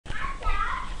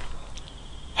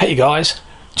Hey guys,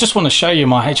 just want to show you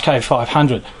my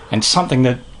HK500 and something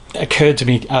that occurred to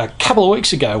me a couple of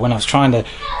weeks ago when I was trying to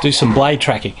do some blade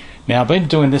tracking. Now I've been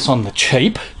doing this on the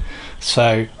cheap,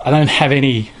 so I don't have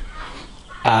any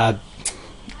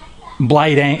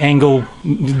blade angle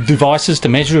devices to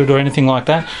measure it or anything like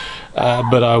that,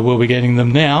 but I will be getting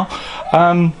them now.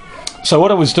 So what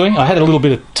I was doing, I had a little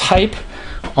bit of tape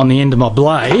on the end of my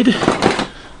blade,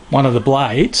 one of the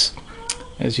blades,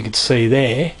 as you can see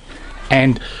there,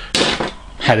 and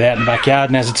had it out in the backyard,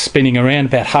 and as it's spinning around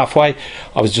about halfway,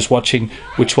 I was just watching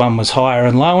which one was higher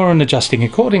and lower and adjusting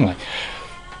accordingly.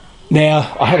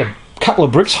 Now I had a couple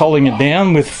of bricks holding it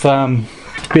down with a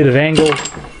bit of angle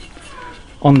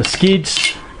on the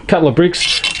skids, a couple of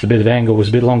bricks, the bit of angle was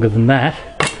a bit longer than that,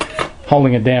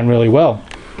 holding it down really well.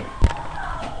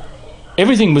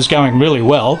 Everything was going really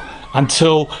well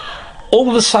until all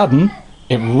of a sudden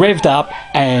it revved up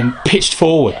and pitched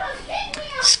forward.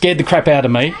 Scared the crap out of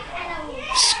me,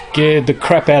 scared the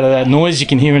crap out of that noise you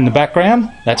can hear in the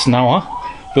background. That's Noah,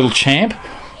 little champ.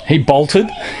 He bolted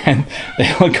and the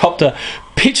helicopter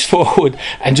pitched forward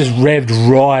and just revved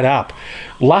right up.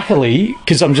 Luckily,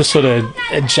 because I'm just sort of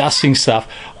adjusting stuff,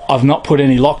 I've not put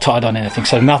any Loctite on anything,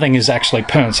 so nothing is actually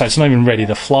permanent, so it's not even ready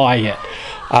to fly yet.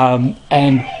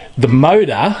 And the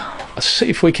motor, let's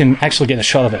see if we can actually get a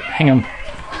shot of it. Hang on.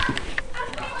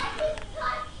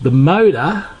 The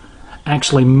motor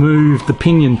actually moved, the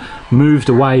pinion moved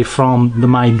away from the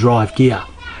main drive gear.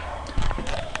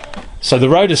 So the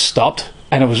rotor stopped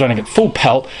and it was running at full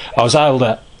pelt. I was able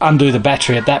to undo the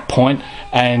battery at that point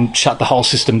and shut the whole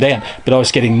system down, but I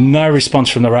was getting no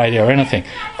response from the radio or anything.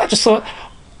 I just thought,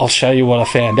 I'll show you what I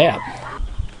found out.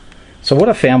 So what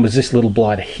I found was this little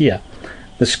bladder here.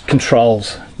 This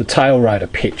controls the tail rotor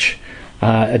pitch,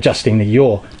 adjusting the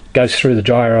yaw. Goes through the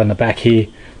gyro on the back here.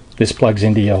 This plugs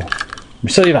into your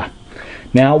receiver.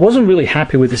 Now I wasn't really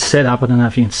happy with the setup. I don't know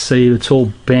if you can see it, it's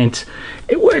all bent.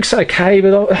 It works okay,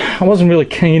 but I wasn't really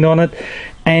keen on it,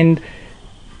 and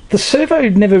the servo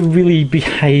never really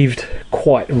behaved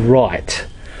quite right,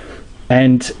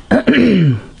 and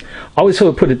I always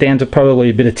sort of put it down to probably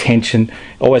a bit of tension,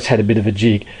 always had a bit of a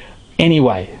jig.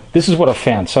 Anyway, this is what I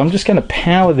found, so I'm just going to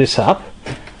power this up.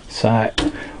 So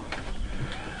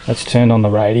let's turn on the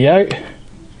radio.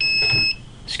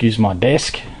 Excuse my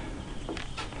desk.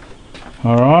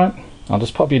 Alright, I'll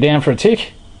just pop you down for a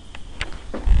tick.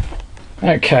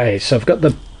 Okay, so I've got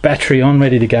the battery on,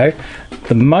 ready to go.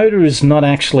 The motor is not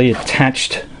actually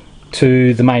attached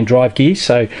to the main drive gear,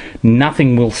 so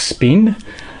nothing will spin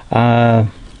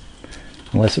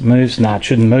unless it moves. No, it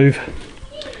shouldn't move.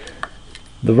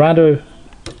 The rudder,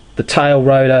 the tail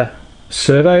rotor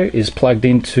servo is plugged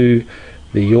into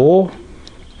the yaw.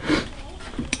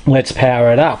 Let's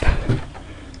power it up.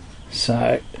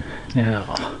 So now,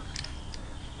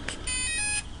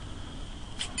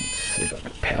 let's see if I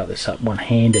can power this up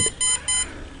one-handed.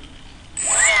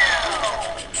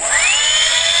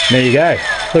 There you go,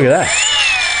 look at that.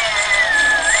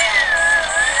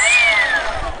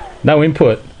 No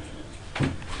input.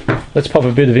 Let's pop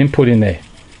a bit of input in there.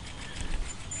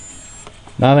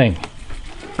 Nothing.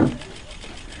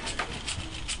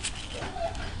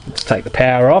 Let's take the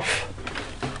power off.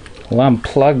 We'll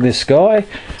unplug this guy.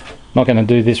 Not going to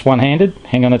do this one-handed.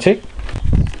 Hang on a tick.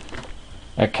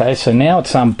 Okay, so now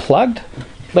it's unplugged.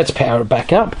 Let's power it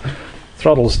back up.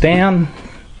 Throttle's down.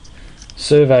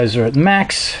 Servos are at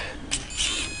max.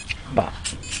 But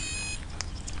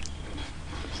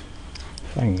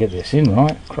if I can get this in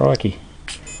right, crikey.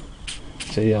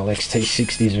 See, the old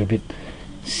XT60s are a bit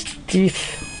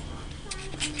stiff.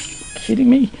 Kidding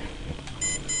me?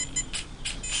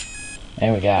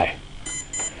 There we go.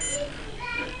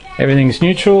 Everything's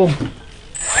neutral.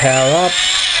 Power up.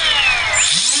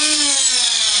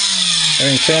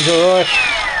 Everything sounds alright.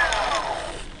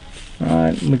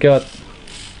 Alright, we got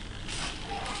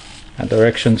a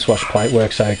direction, swash plate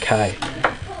works okay.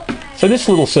 So this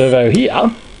little servo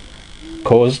here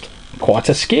caused quite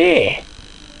a scare.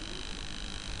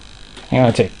 Hang on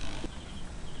a tick.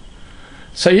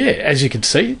 So yeah, as you can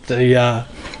see, that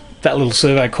little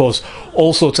servo caused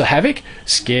all sorts of havoc.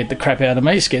 Scared the crap out of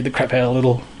me, scared the crap out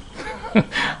of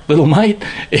little mate.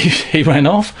 He ran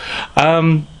off.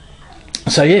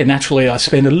 So yeah, naturally I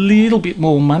spent a little bit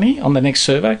more money on the next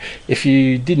servo. If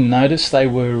you didn't notice, they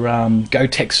were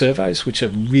GoTech servos, which are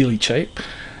really cheap.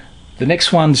 The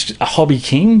next one's a Hobby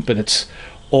King, but it's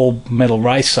all metal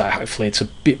race, so hopefully it's a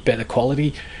bit better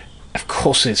quality. Of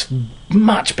course there's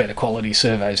much better quality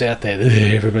servos out there that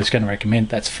everybody's going to recommend.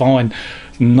 That's fine.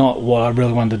 Not what I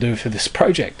really wanted to do for this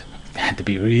project. It had to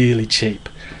be really cheap.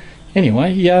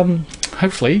 Anyway,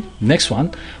 hopefully next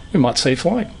one we might see you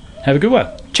flying. Have a good one.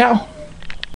 Ciao.